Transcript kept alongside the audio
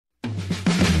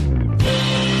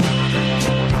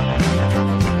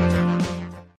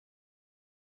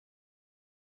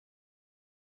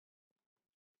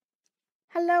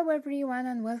Hello everyone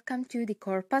and welcome to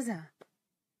Decor Puzzle.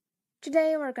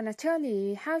 Today we're gonna tell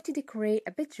you how to decorate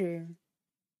a bedroom.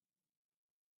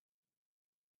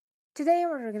 Today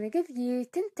we're gonna give you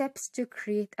 10 tips to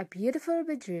create a beautiful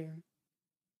bedroom.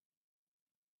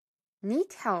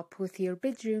 Need help with your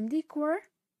bedroom decor?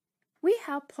 We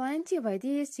have plenty of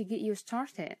ideas to get you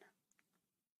started.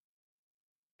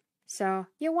 So,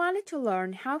 you wanted to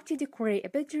learn how to decorate a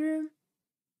bedroom?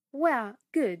 Well,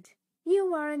 good.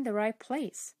 You are in the right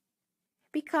place.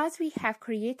 Because we have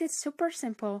created super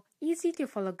simple, easy to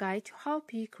follow guide to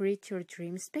help you create your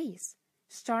dream space,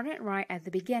 starting right at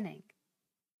the beginning.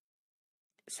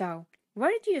 So,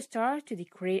 where do you start to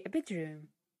decorate a bedroom?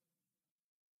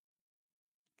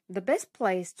 The best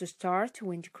place to start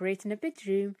when decorating a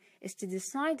bedroom is to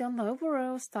decide on the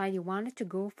overall style you want it to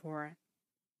go for.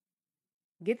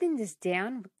 Getting this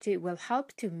down will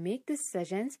help to make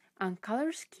decisions on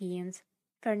color schemes,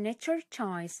 furniture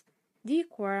choice,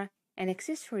 decor, and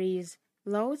accessories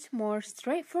loads more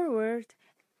straightforward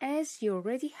as you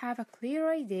already have a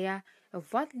clear idea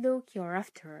of what look you're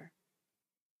after.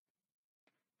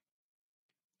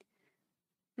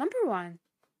 Number 1.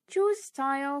 Choose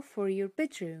style for your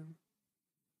bedroom.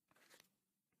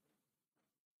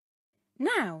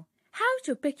 Now, how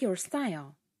to pick your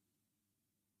style?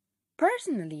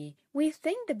 Personally, we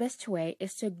think the best way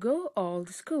is to go old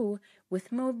school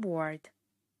with mood board.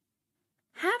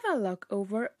 Have a look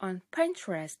over on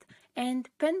Pinterest and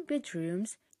pin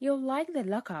bedrooms you'll like the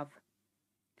look of.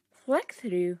 Flick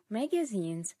through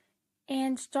magazines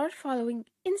and start following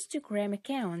Instagram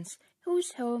accounts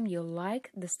whose home you like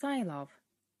the style of.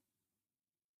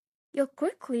 You'll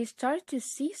quickly start to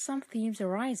see some themes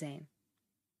arising.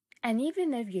 And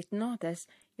even if you notice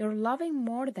you're loving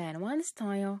more than one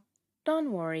style,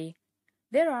 don't worry.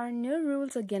 There are no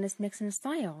rules against mixing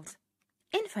styles.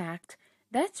 In fact,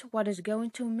 that's what is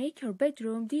going to make your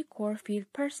bedroom decor feel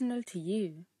personal to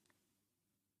you.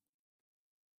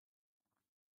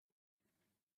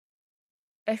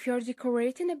 If you're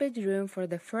decorating a bedroom for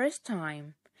the first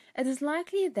time, it is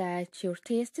likely that your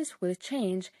tastes will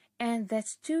change, and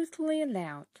that's totally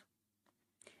allowed.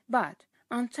 But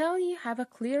until you have a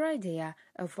clear idea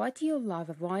of what you love,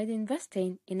 avoid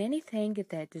investing in anything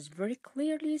that is very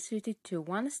clearly suited to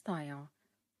one style.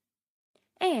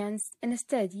 And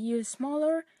instead use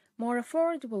smaller, more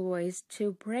affordable ways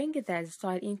to bring that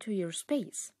style into your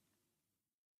space.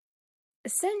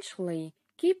 Essentially,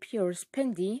 keep your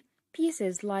spendy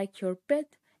pieces like your bed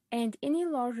and any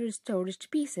larger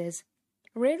storage pieces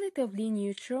relatively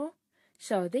neutral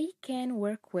so they can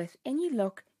work with any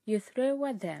look you throw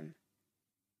at them.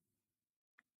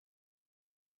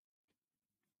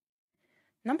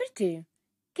 Number 2.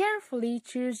 Carefully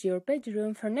choose your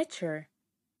bedroom furniture.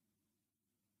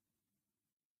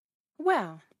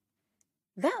 Well,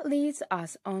 that leads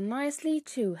us on nicely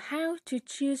to how to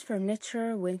choose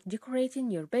furniture when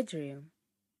decorating your bedroom.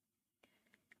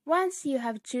 Once you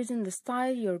have chosen the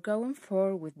style you're going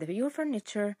for with your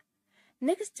furniture,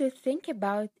 next to think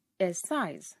about is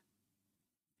size.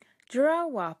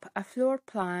 Draw up a floor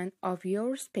plan of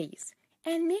your space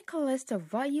and make a list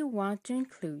of what you want to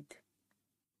include.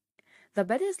 The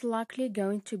bed is likely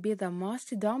going to be the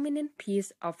most dominant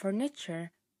piece of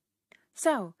furniture,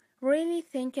 so really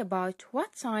think about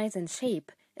what size and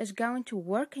shape is going to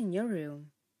work in your room.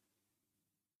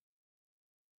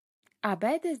 A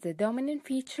bed is the dominant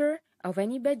feature of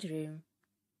any bedroom.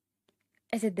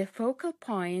 It is the focal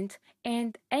point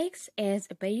and acts as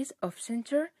a base of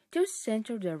center to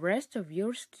center the rest of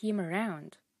your scheme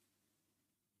around.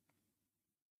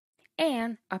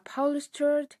 An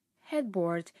upholstered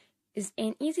headboard is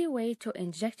an easy way to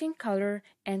injecting color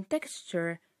and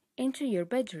texture into your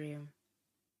bedroom,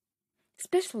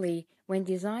 especially when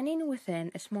designing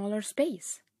within a smaller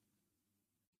space.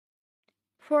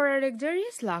 For a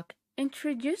luxurious look,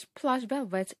 introduce plush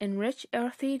velvets in rich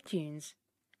earthy tones.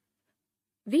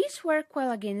 These work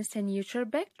well against a neutral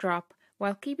backdrop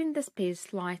while keeping the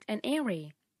space light and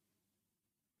airy.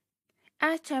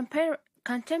 Add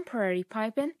contemporary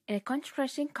piping in a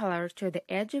contrasting color to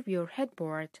the edge of your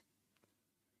headboard.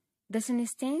 This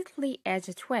instantly adds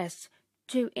a twist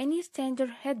to any standard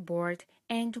headboard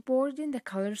and broaden the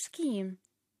color scheme.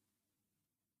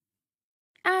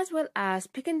 As well as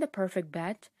picking the perfect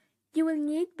bed, you will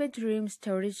need bedroom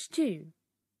storage too.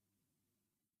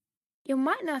 You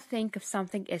might not think of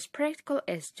something as practical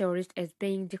as storage as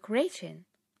being decoration.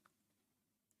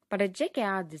 But check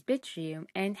out this bedroom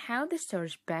and how the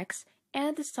storage bags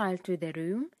add the style to the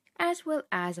room, as well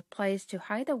as a place to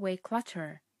hide away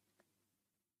clutter.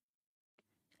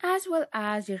 As well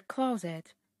as your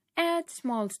closet, add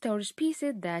small storage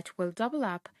pieces that will double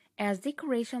up as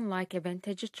decoration like a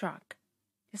vintage truck,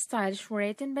 stylish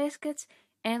written baskets,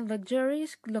 and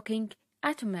luxurious-looking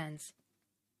ottomans.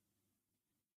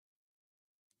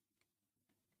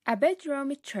 A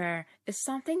bedroom chair is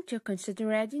something to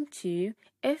consider adding to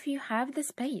if you have the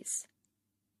space.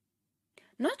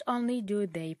 Not only do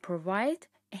they provide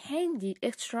a handy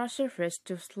extra surface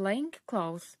to sling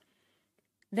clothes,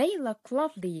 they look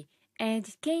lovely, and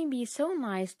it can be so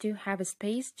nice to have a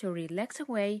space to relax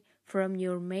away from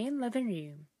your main living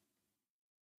room.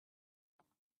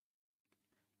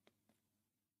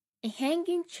 A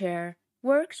hanging chair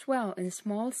works well in a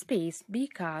small space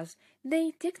because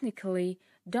they technically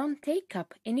don't take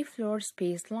up any floor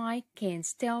space, light can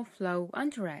still flow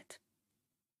under it.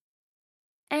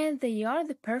 And they are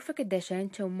the perfect addition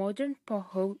to modern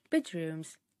boho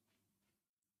bedrooms.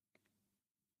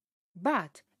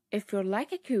 But if you're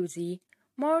like a cozy,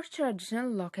 more traditional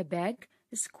look, a big,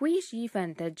 squeezy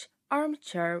vintage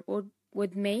armchair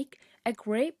would make a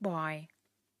great buy.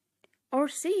 Or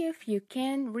see if you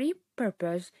can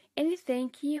repurpose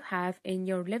anything you have in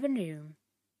your living room.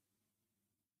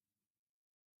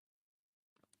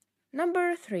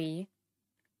 Number 3.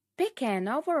 Pick an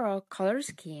overall color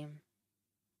scheme.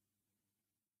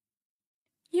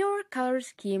 Your color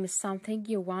scheme is something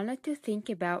you wanted to think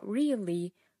about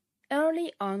really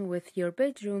early on with your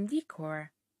bedroom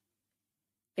decor.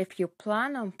 If you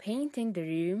plan on painting the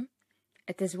room,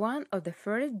 it is one of the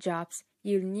first jobs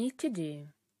you'll need to do.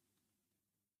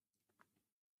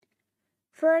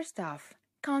 First off,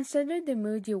 consider the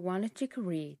mood you want to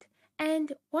create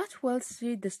and what will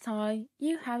suit the style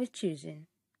you have chosen.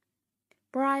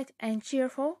 Bright and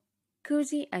cheerful,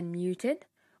 cozy and muted,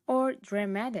 or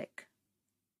dramatic.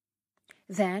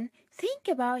 Then think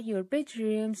about your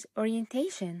bedroom's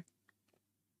orientation.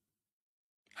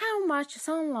 How much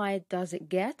sunlight does it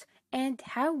get, and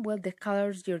how will the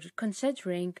colors you're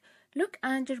considering look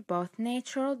under both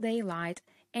natural daylight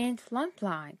and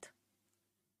lamplight?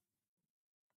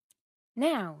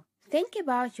 Now, think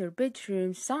about your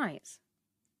bedroom size.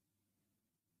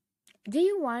 Do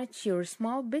you want your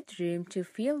small bedroom to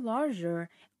feel larger,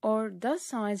 or does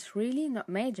size really not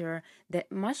matter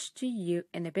that much to you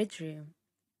in a bedroom?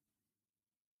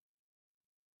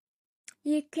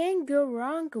 You can't go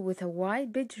wrong with a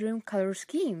wide bedroom color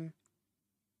scheme.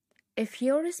 If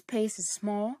your space is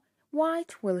small,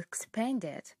 white will expand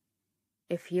it.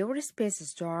 If your space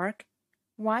is dark,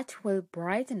 white will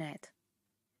brighten it.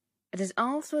 It is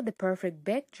also the perfect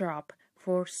backdrop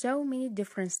for so many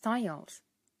different styles.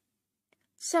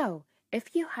 So,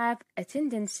 if you have a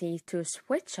tendency to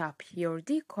switch up your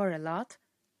decor a lot,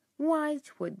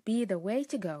 white would be the way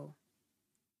to go.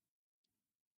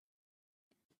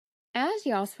 As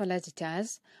useful as it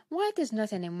is, white is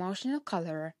not an emotional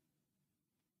color.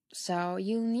 So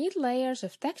you'll need layers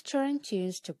of texture and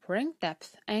tones to bring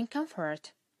depth and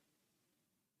comfort.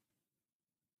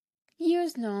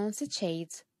 Use nuanced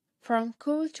shades, from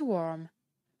cool to warm,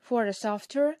 for a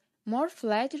softer, more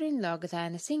flattering look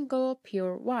than a single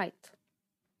pure white.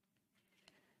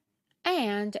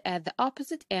 And at the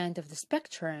opposite end of the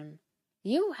spectrum,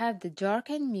 you have the dark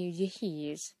and moody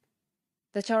hues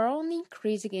that are only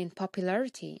increasing in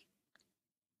popularity.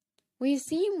 We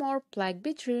see more black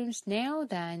bedrooms now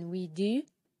than we do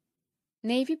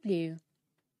navy blue.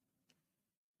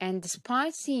 And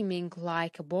despite seeming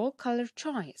like a bold color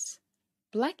choice,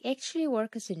 black actually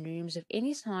works in rooms of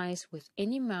any size with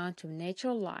any amount of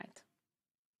natural light.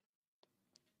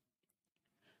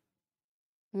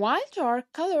 While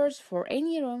dark colors for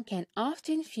any room can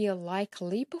often feel like a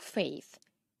leap of faith,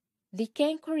 they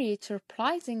can create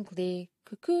surprisingly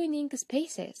cocooning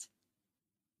spaces.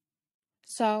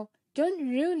 So, don't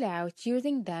rule out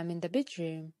using them in the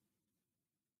bedroom,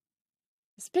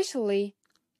 especially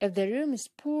if the room is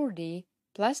poorly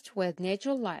blessed with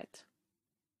natural light.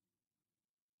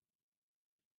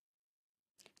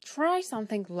 Try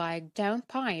something like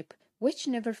downpipe, which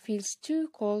never feels too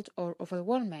cold or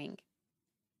overwhelming,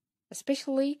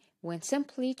 especially when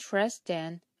simply dressed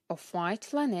in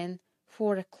off-white linen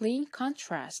for a clean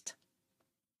contrast.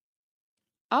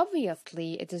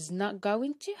 Obviously, it is not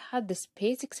going to have the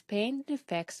space-expanding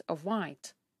effects of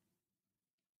white,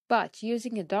 but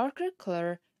using a darker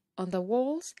color on the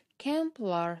walls can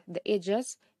blur the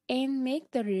edges and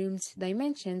make the room's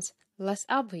dimensions less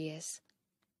obvious.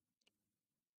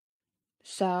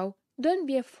 So, don't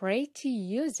be afraid to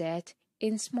use it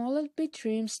in smaller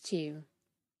bedrooms too.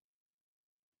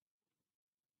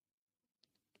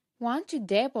 Want to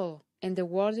dabble in the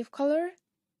world of color?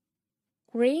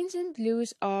 Greens and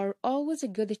blues are always a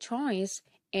good choice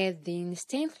as they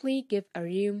instantly give a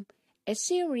room a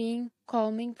serene,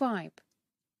 calming vibe.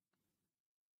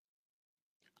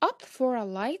 Opt for a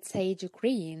light sage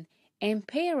green and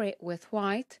pair it with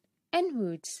white and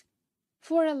woods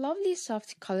for a lovely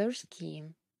soft color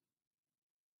scheme.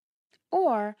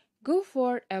 Or go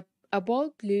for a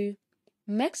bold blue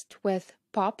mixed with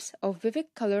pops of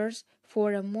vivid colors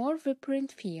for a more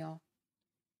vibrant feel.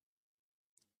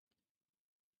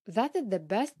 That is the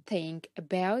best thing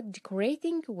about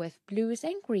decorating with blues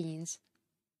and greens.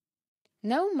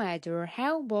 No matter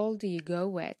how bold you go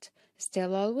with,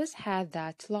 still always have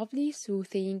that lovely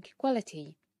soothing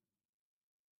quality.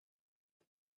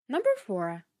 Number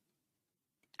 4.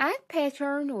 Add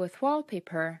pattern with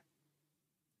wallpaper.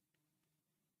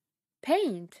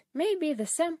 Paint may be the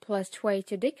simplest way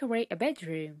to decorate a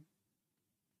bedroom.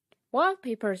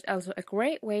 Wallpaper is also a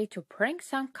great way to bring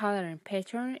some color and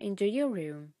pattern into your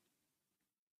room.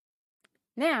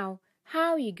 Now,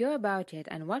 how you go about it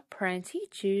and what prints you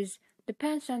choose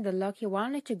depends on the look you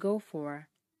wanted to go for.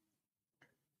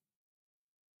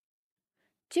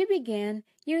 To begin,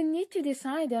 you need to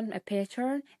decide on a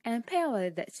pattern and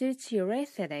palette that suits your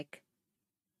aesthetic.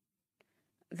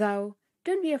 Though,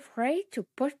 don't be afraid to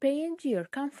push beyond your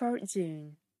comfort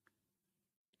zone.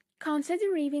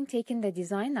 Consider even taking the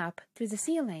design up to the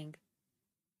ceiling.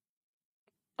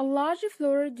 A large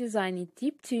floral design in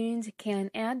deep tones can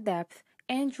add depth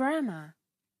and drama.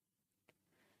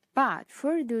 But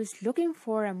for those looking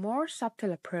for a more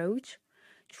subtle approach,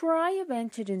 try a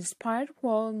vintage-inspired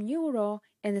wall mural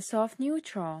in a soft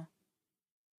neutral.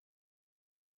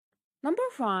 Number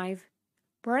 5.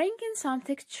 Bring in some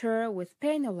texture with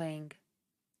paneling.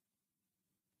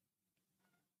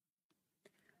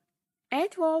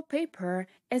 Add wallpaper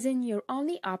isn't your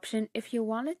only option if you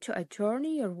wanted to adorn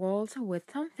your walls with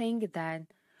something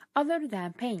other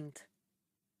than paint.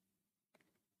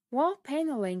 Wall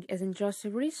paneling isn't just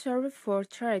reserved for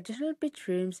traditional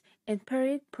bedrooms and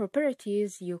period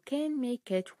properties. You can make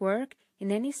it work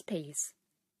in any space.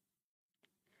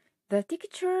 The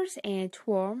textures and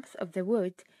warmth of the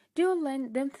wood do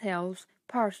lend themselves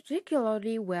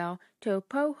particularly well to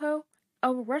boho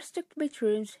or rustic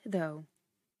bedrooms, though.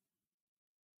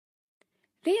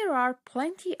 There are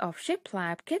plenty of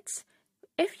shiplap kits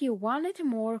if you wanted a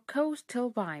more coastal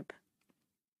vibe.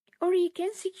 Or you can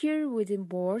secure wooden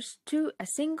boards to a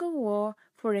single wall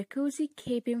for a cozy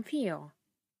cabin feel.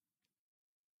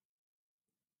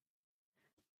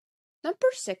 Number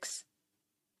 6.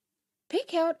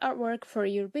 Pick out artwork for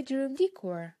your bedroom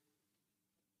decor.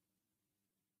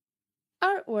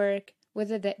 Artwork,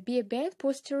 whether that be a band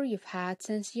poster you've had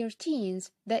since your teens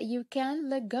that you can't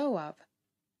let go of,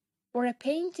 or a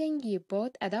painting you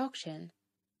bought at auction,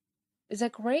 is a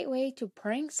great way to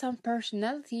bring some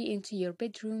personality into your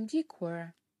bedroom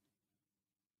decor.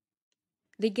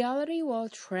 The gallery wall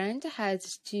trend has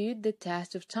stood the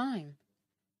test of time,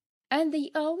 and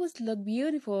they always look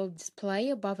beautiful display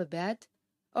above a bed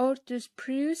or to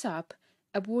spruce up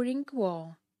a boring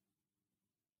wall.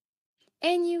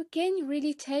 And you can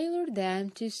really tailor them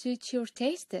to suit your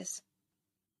tastes.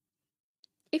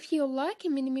 If you like a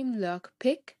minimum look,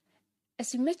 pick a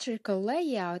symmetrical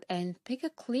layout and pick a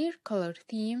clear color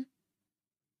theme,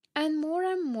 and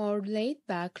more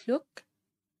laid-back look.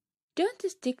 Don't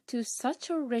stick to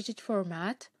such a rigid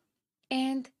format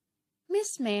and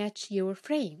mismatch your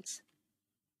frames.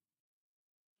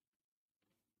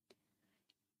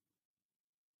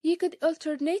 You could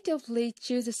alternatively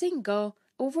choose a single,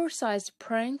 oversized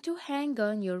print to hang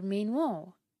on your main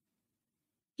wall.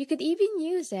 You could even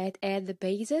use it as the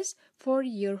basis for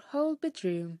your whole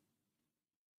bedroom,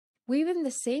 weaving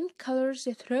the same colors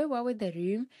throughout the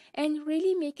room and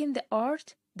really making the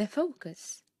art the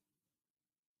focus.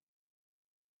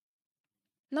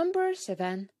 Number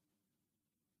 7.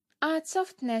 Add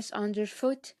softness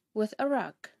underfoot with a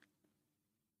rug.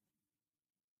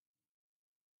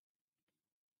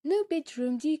 No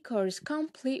bedroom decor is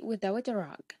complete without a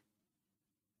rug.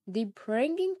 They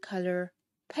bring in color,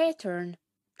 pattern,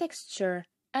 texture,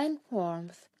 and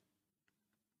warmth.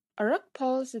 A rug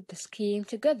pulls the scheme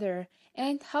together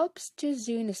and helps to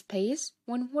zone space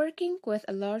when working with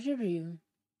a larger room.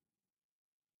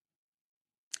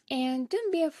 And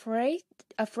don't be afraid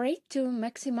to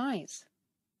maximize.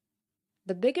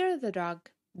 The bigger the rug,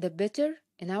 the better,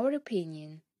 in our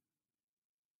opinion.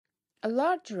 A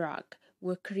large rug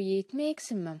will create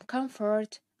maximum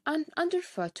comfort and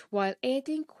underfoot while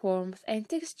adding warmth and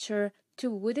texture to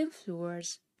wooden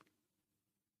floors.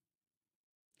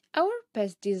 Our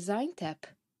best design tip: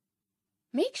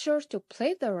 make sure to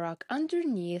place the rug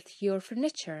underneath your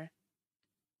furniture.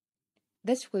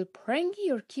 This will bring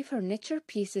your key furniture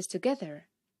pieces together.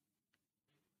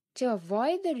 To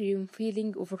avoid the room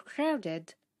feeling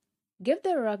overcrowded, give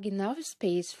the rug enough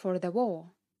space for the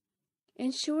wall.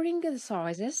 ensuring the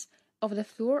sizes of the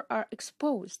floor are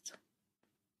exposed.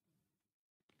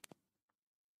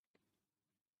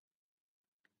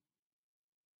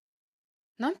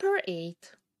 Number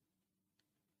 8.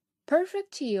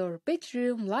 Perfect your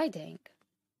bedroom lighting.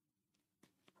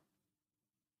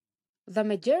 The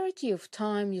majority of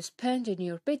time you spend in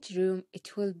your bedroom,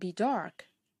 it will be dark.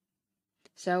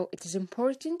 So it is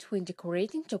important when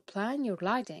decorating to plan your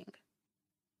lighting.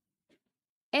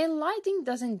 And lighting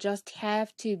doesn't just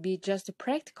have to be just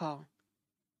practical.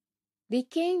 They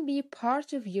can be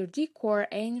part of your decor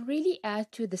and really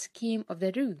add to the scheme of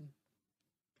the room.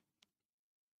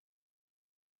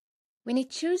 When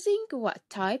choosing what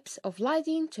types of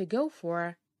lighting to go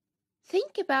for,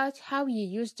 think about how you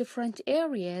use different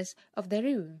areas of the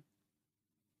room.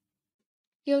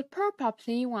 You'll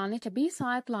probably want a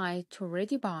B-side light to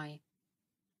ready by,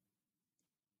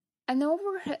 an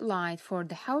overhead light for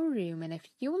the whole room, and a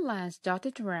few lamps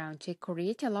dotted around to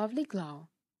create a lovely glow.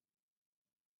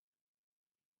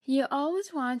 You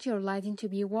always want your lighting to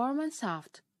be warm and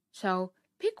soft, so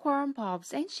pick warm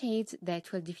bulbs and shades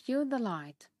that will diffuse the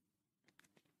light.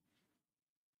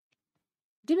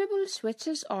 Dimmable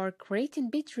switches are great in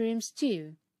bedrooms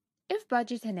too, if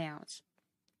budget allows.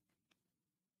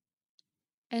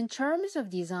 In terms of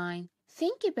design,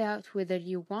 think about whether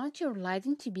you want your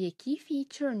lighting to be a key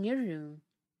feature in your room,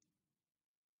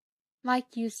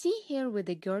 like you see here with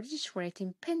the gorgeous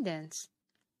rating pendants,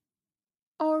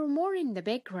 or more in the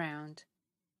background.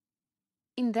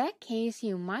 In that case,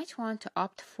 you might want to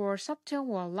opt for subtle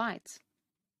wall lights.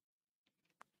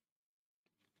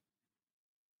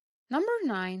 Number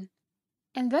 9.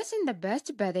 Invest in the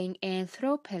best bedding and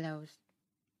throw pillows.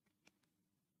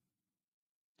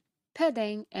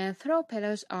 Bedding and throw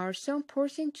pillows are so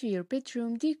important to your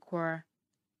bedroom decor,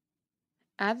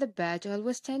 as the bed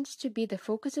always tends to be the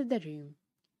focus of the room.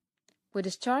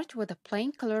 We'd start with a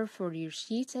plain color for your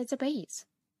sheets as a base.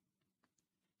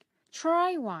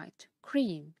 Try white,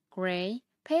 cream, gray,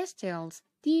 pastels,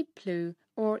 deep blue,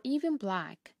 or even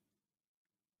black.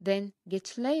 Then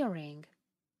get layering.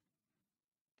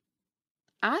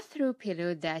 Add throw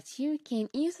pillow that you can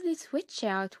easily switch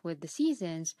out with the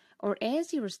seasons or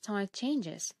as your style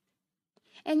changes.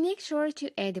 And make sure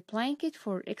to add a blanket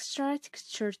for extra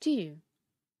texture too.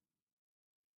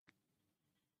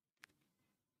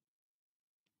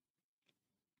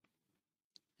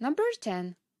 Number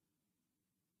 10.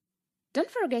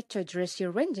 Don't forget to dress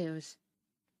your windows.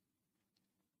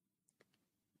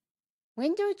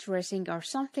 Window dressing are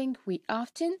something we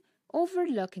often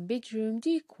overlook in bedroom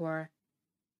decor.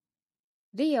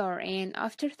 They are an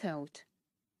afterthought,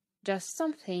 just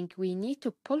something we need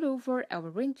to pull over our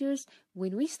windows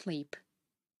when we sleep.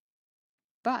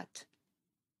 But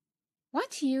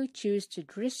what you choose to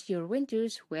dress your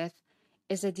windows with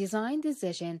is a design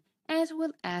decision as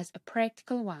well as a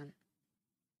practical one.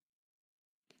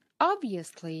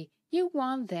 Obviously, you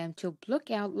want them to block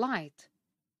out light,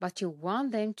 but you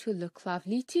want them to look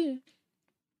lovely too.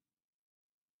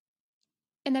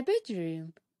 In a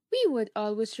bedroom, we would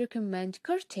always recommend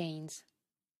curtains.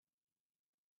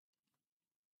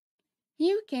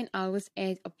 You can always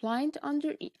add a blind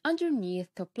underneath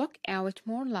to block out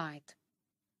more light.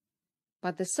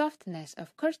 But the softness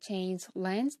of curtains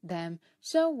lends them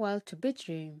so well to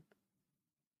bedroom.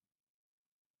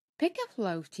 Pick a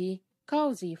floaty,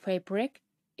 cozy fabric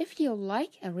if you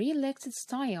like a relaxed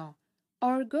style,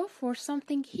 or go for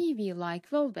something heavy like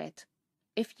velvet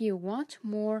if you want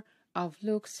more of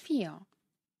luxe feel.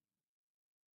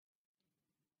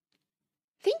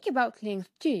 Think about length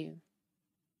too.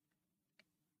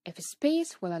 If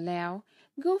space will allow,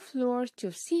 go floor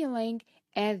to ceiling,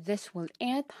 as this will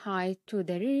add height to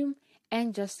the room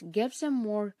and just gives a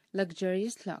more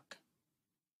luxurious look.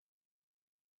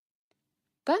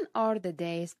 Gone are the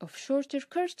days of shorter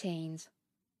curtains.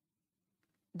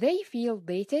 They feel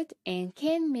dated and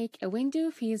can make a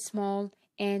window feel small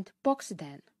and boxed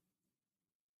in.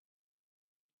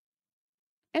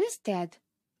 Instead,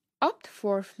 opt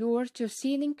for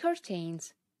floor-to-ceiling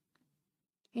curtains,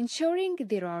 ensuring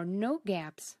there are no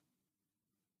gaps.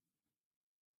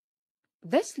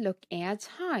 This look adds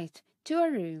height to a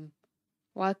room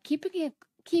while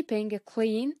keeping a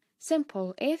clean,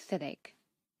 simple aesthetic.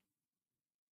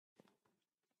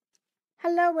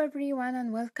 Hello everyone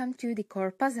and welcome to Decor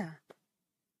Puzzle.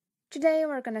 Today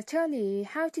we're gonna tell you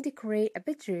how to decorate a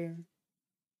bedroom.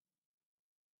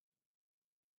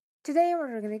 Today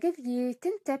we're gonna give you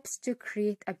 10 tips to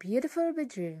create a beautiful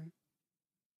bedroom.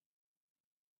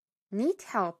 Need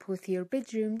help with your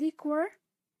bedroom decor?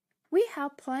 We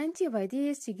have plenty of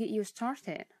ideas to get you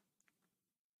started.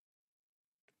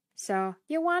 So,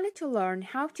 you wanted to learn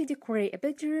how to decorate a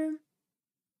bedroom?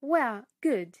 Well,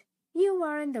 good. You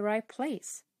are in the right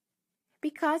place.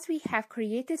 Because we have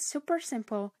created super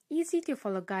simple, easy to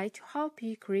follow guide to help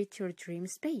you create your dream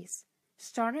space,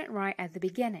 starting right at the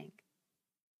beginning.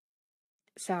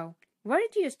 So, where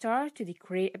do you start to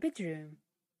decorate a bedroom?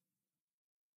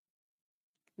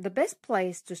 The best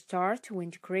place to start when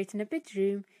decorating a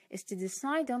bedroom is to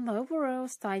decide on the overall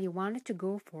style you want it to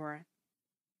go for.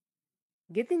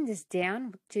 Getting this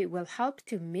down will help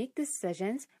to make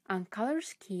decisions on color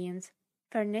schemes,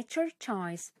 furniture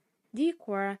choice,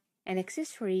 decor, and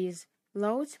accessories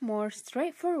loads more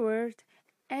straightforward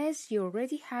as you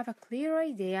already have a clear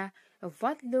idea of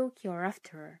what look you're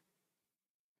after.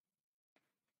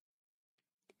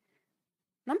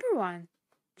 Number 1.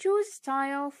 Choose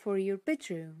style for your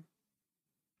bedroom.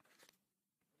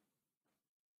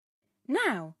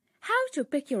 Now, how to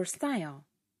pick your style?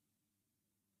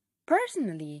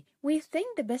 Personally, we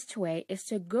think the best way is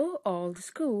to go old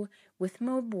school with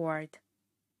mood board.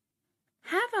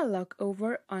 Have a look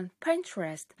over on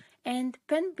Pinterest and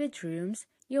pin bedrooms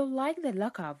you'll like the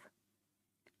look of.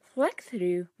 Flick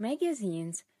through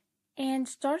magazines and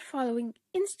start following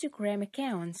Instagram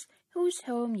accounts whose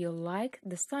home you like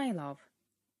the style of.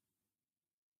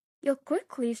 You'll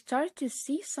quickly start to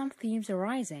see some themes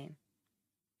arising.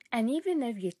 And even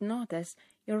if you notice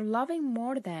you're loving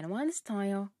more than one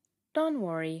style, don't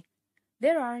worry.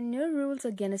 There are no rules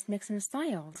against mixing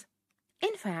styles.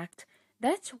 In fact,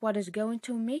 that's what is going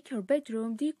to make your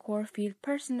bedroom decor feel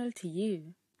personal to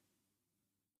you.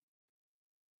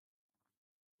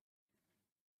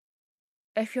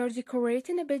 If you're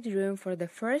decorating a bedroom for the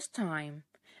first time,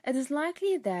 it is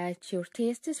likely that your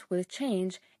tastes will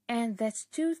change, and that's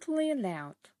totally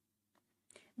allowed.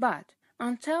 But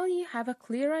until you have a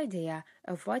clear idea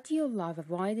of what you love,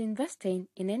 avoid investing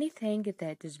in anything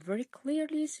that is very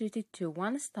clearly suited to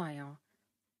one style.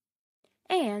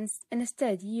 And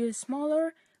instead use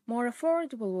smaller, more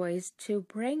affordable ways to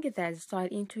bring that style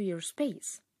into your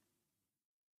space.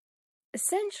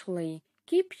 Essentially,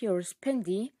 keep your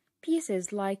spendy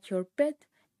pieces like your bed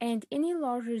and any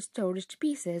larger storage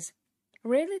pieces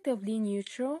relatively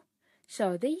neutral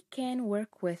so they can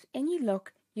work with any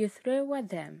look you throw at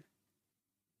them.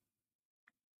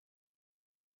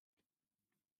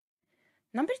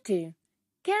 Number 2.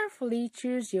 Carefully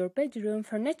choose your bedroom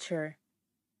furniture.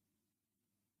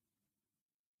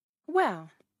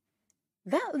 Well,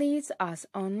 that leads us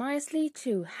on nicely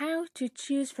to how to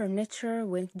choose furniture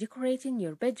when decorating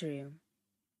your bedroom.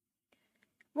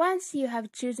 Once you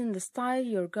have chosen the style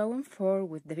you're going for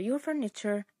with your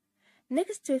furniture,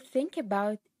 next to think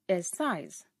about is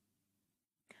size.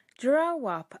 Draw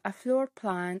up a floor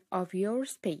plan of your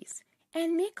space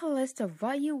and make a list of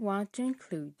what you want to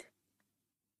include.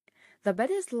 The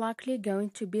bed is likely going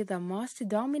to be the most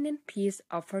dominant piece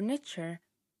of furniture,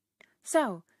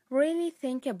 so really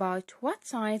think about what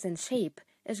size and shape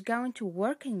is going to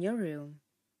work in your room.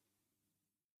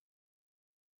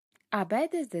 A bed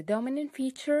is the dominant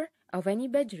feature of any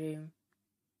bedroom.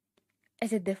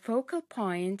 It is the focal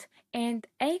point and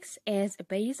acts as a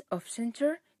base of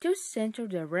center to center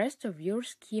the rest of your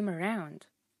scheme around.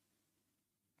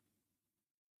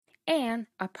 An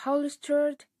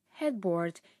upholstered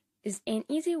headboard is an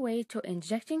easy way to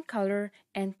injecting color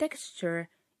and texture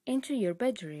into your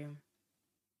bedroom,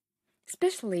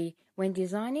 especially when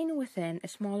designing within a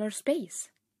smaller space.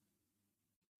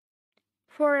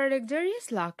 For a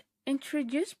luxurious look,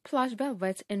 introduce plush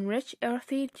velvets in rich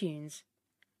earthy tones.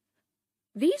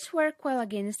 These work well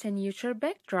against a neutral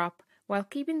backdrop while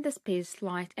keeping the space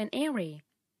light and airy.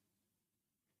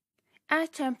 Add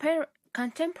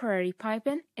contemporary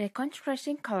piping in a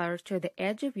contrasting color to the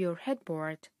edge of your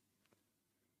headboard.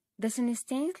 This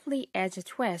instantly adds a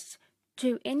twist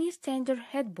to any standard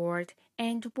headboard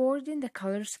and broaden the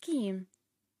color scheme.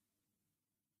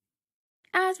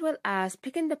 As well as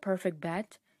picking the perfect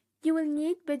bed, you will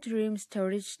need bedroom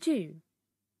storage too.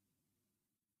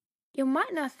 You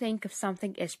might not think of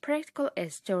something as practical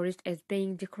as storage as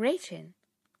being decoration.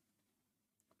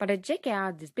 But check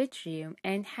out this bedroom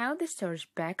and how the storage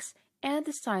bags add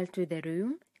the style to the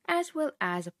room, as well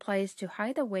as a place to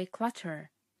hide away clutter.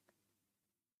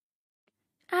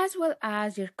 As well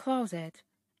as your closet,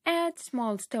 add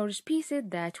small storage pieces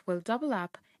that will double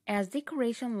up as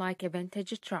decoration like a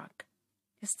vintage truck,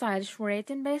 stylish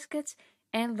wrapping baskets,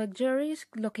 and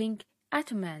luxurious-looking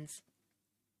ottomans.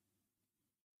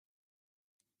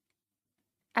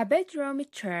 A bedroom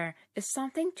chair is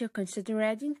something to consider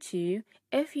adding to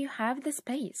if you have the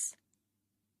space.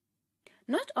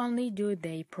 Not only do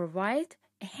they provide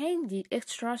a handy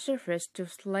extra surface to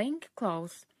sling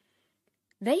clothes,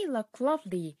 they look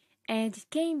lovely and it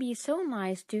can be so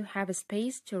nice to have a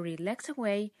space to relax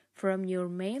away from your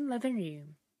main living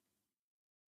room.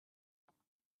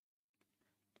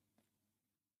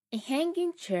 A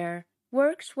hanging chair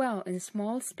works well in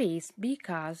small space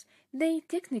because they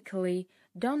technically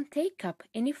don't take up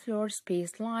any floor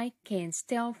space, light can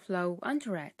still flow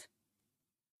under it.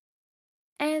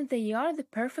 And they are the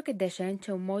perfect addition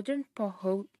to modern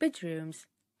boho bedrooms.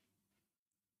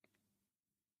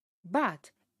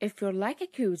 But if you're like a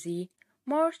cozy,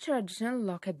 more traditional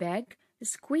look, a big,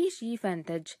 squeezy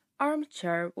vintage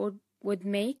armchair would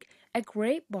make a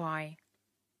great buy.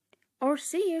 Or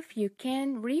see if you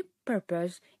can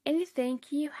repurpose anything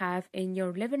you have in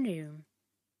your living room.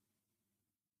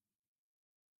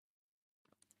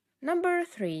 Number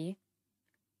 3.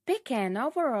 Pick an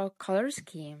overall color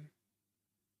scheme.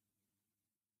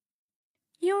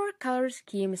 Your color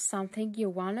scheme is something you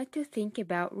wanted to think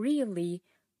about really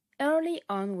early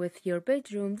on with your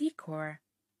bedroom decor.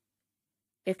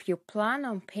 If you plan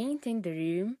on painting the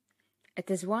room, it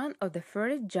is one of the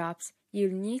first jobs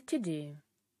you'll need to do.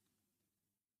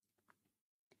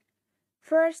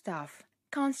 First off,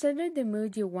 consider the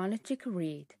mood you want to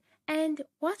create and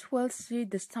what will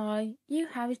suit the style you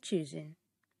have chosen.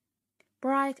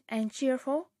 Bright and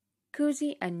cheerful,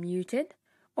 cozy and muted,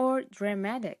 or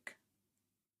dramatic.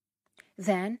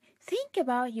 Then think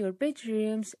about your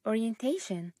bedroom's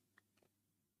orientation.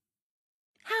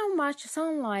 How much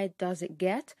sunlight does it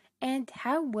get, and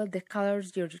how will the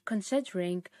colors you're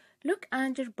considering look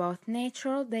under both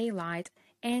natural daylight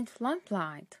and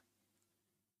lamplight?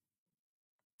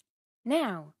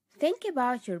 Now, think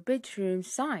about your bedroom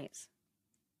size.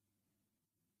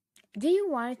 Do you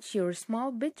want your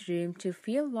small bedroom to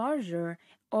feel larger,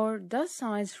 or does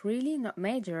size really not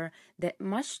matter that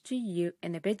much to you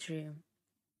in a bedroom?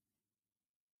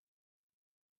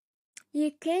 You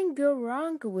can't go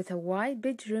wrong with a white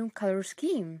bedroom color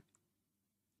scheme.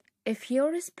 If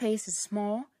your space is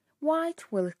small,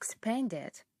 white will expand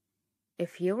it.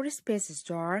 If your space is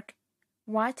dark,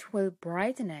 white will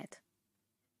brighten it.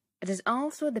 It is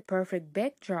also the perfect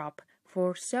backdrop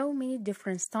for so many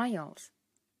different styles.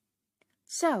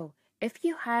 So, if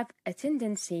you have a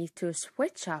tendency to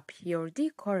switch up your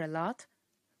decor a lot,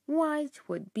 white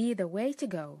would be the way to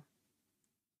go.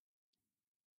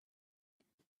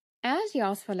 As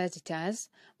useful as it is,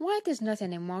 white is not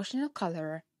an emotional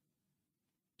color.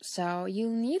 So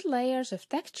you'll need layers of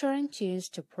texture and tones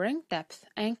to bring depth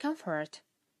and comfort.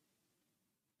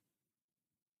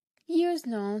 Use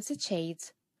nuanced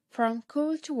shades, from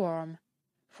cool to warm,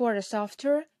 for a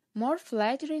softer, more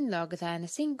flattering look than a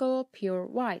single pure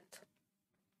white.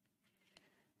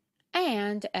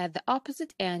 And at the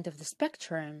opposite end of the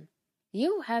spectrum,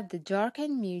 you have the dark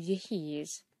and moody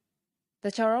hues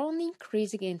that are only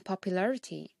increasing in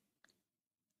popularity.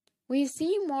 We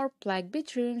see more black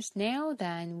bedrooms now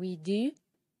than we do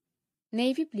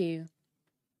navy blue.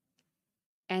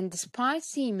 And despite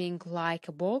seeming like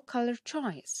a bold color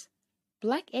choice,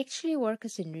 black actually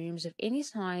works in rooms of any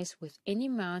size with any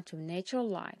amount of natural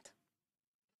light.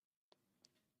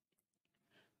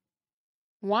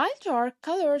 While dark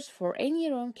colors for any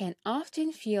room can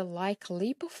often feel like a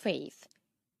leap of faith,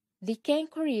 they can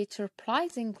create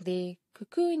surprisingly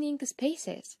cocooning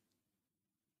spaces.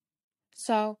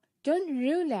 So don't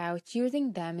rule out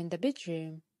using them in the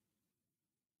bedroom,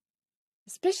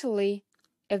 especially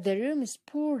if the room is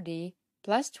poorly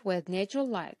blessed with natural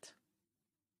light.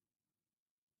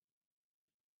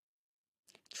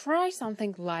 Try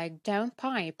something like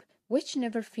downpipe, which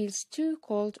never feels too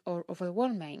cold or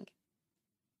overwhelming,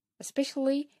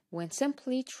 especially when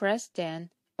simply dressed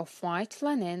in off-white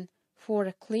linen for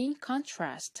a clean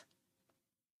contrast.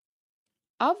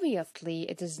 Obviously,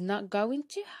 it is not going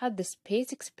to have the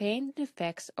space-expanding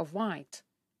effects of white,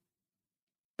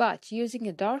 but using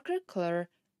a darker color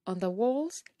on the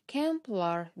walls can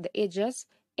blur the edges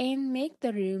and make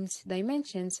the room's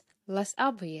dimensions less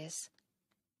obvious.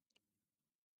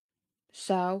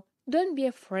 So, don't be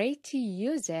afraid to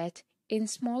use it in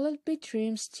smaller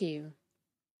bedrooms too.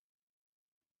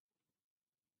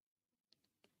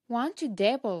 Want to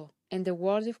dabble in the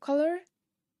world of color?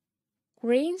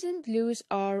 Greens and blues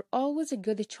are always a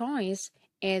good choice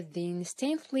as they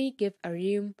instantly give a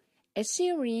room a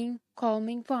serene,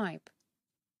 calming vibe.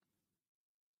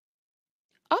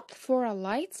 Opt for a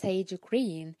light sage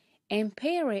green and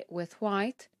pair it with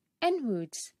white and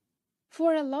woods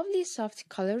for a lovely soft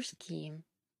color scheme.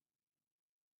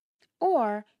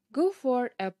 Or go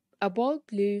for a bold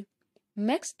blue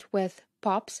mixed with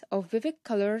pops of vivid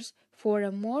colors for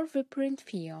a more vibrant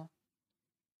feel.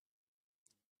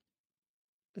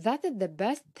 That is the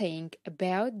best thing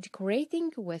about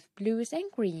decorating with blues and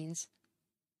greens.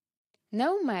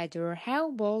 No matter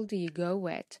how bold you go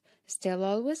with, still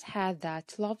always has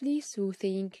that lovely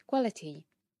soothing quality.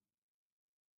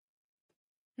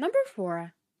 Number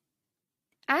 4.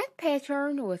 Add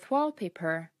pattern with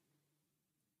wallpaper.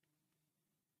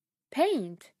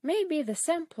 Paint may be the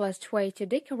simplest way to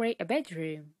decorate a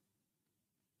bedroom.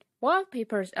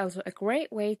 Wallpaper is also a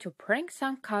great way to bring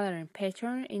some color and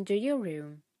pattern into your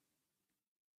room.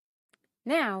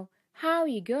 Now, how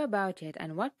you go about it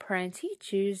and what prints you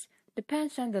choose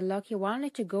depends on the look you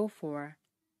wanted to go for.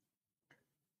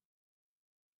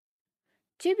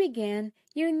 To begin,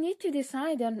 you need to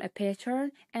decide on a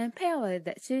pattern and palette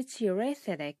that suits your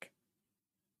aesthetic.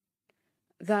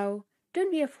 Though,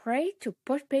 don't be afraid to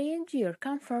push beyond your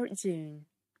comfort zone.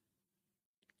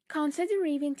 Consider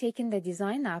even taking the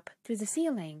design up to the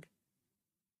ceiling.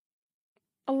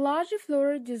 A large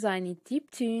floral design in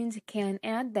deep tones can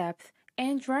add depth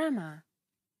and drama.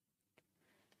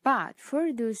 But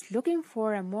for those looking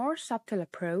for a more subtle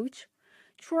approach,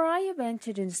 try a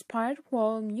vintage-inspired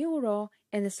wall mural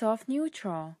in a soft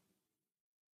neutral.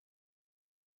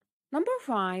 Number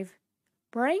 5.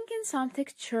 Bring in some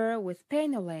texture with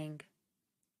paneling.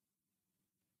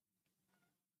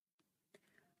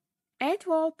 Add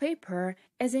wallpaper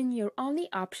isn't your only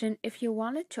option if you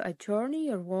wanted to adorn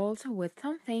your walls with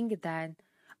something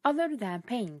other than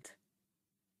paint.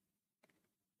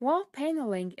 Wall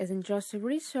paneling isn't just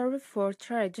reserved for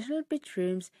traditional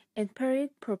bedrooms and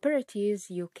period properties.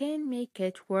 You can make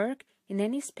it work in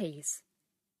any space.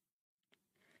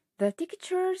 The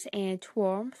textures and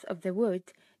warmth of the wood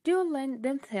do lend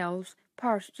themselves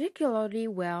particularly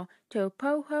well to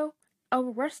boho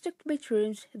or rustic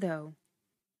bedrooms, though.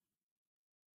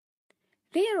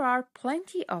 There are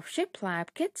plenty of shiplap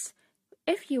kits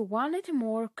if you wanted a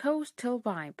more coastal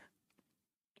vibe.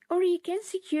 Or you can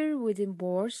secure wooden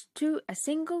boards to a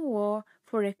single wall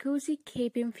for a cozy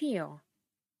cabin feel.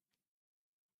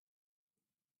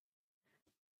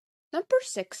 Number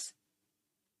 6.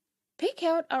 Pick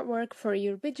out artwork for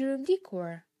your bedroom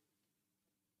decor.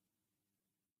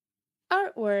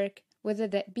 Artwork, whether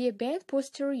that be a band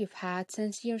poster you've had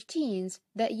since your teens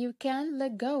that you can't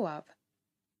let go of,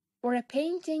 or a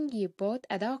painting you bought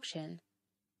at auction,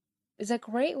 is a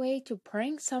great way to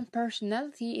bring some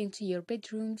personality into your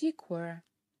bedroom decor.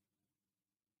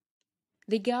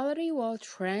 The gallery wall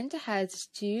trend has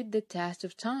stood the test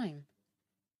of time,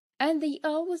 and they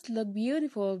always look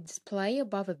beautiful display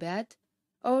above a bed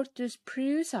or to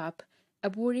spruce up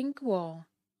a boring wall.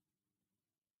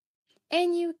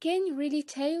 And you can really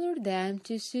tailor them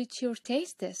to suit your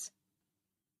tastes.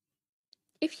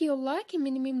 If you like a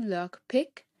minimum look,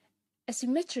 pick a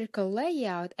symmetrical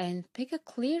layout and pick a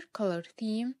clear color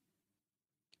theme,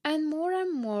 and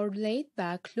more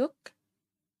laid-back look.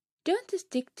 Don't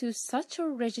stick to such a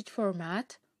rigid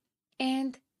format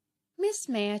and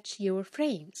mismatch your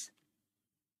frames.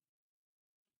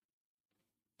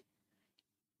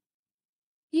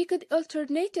 You could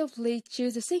alternatively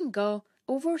choose a single,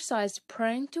 oversized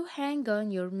print to hang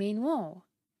on your main wall.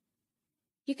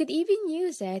 You could even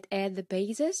use it as the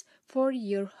basis for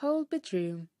your whole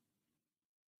bedroom,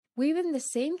 weaving the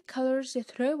same colors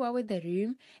throughout the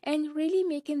room and really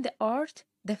making the art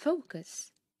the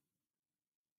focus.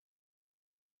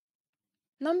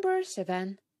 Number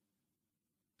 7.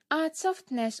 Add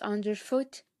softness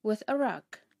underfoot with a rug.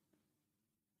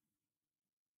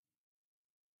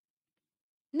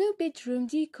 No bedroom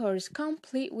decor is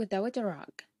complete without a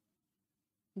rug.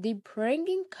 They bring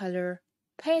in color,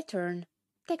 pattern,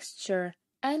 texture,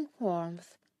 and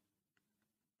warmth.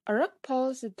 A rug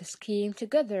pulls the scheme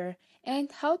together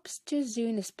and helps to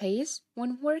zone space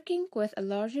when working with a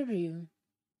larger room.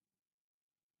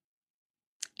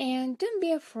 And don't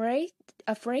be afraid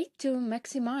to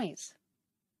maximize.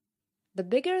 The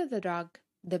bigger the rug,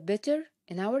 the better,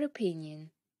 in our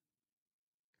opinion.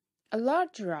 A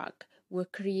large rug will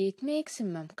create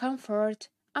maximum comfort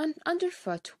and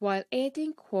underfoot while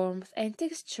adding warmth and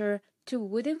texture to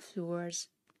wooden floors.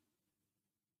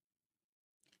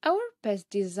 Our best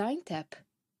design tip: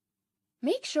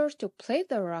 make sure to place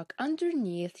the rug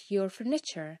underneath your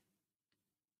furniture.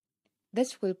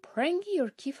 This will bring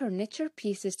your key furniture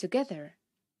pieces together.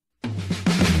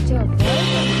 To avoid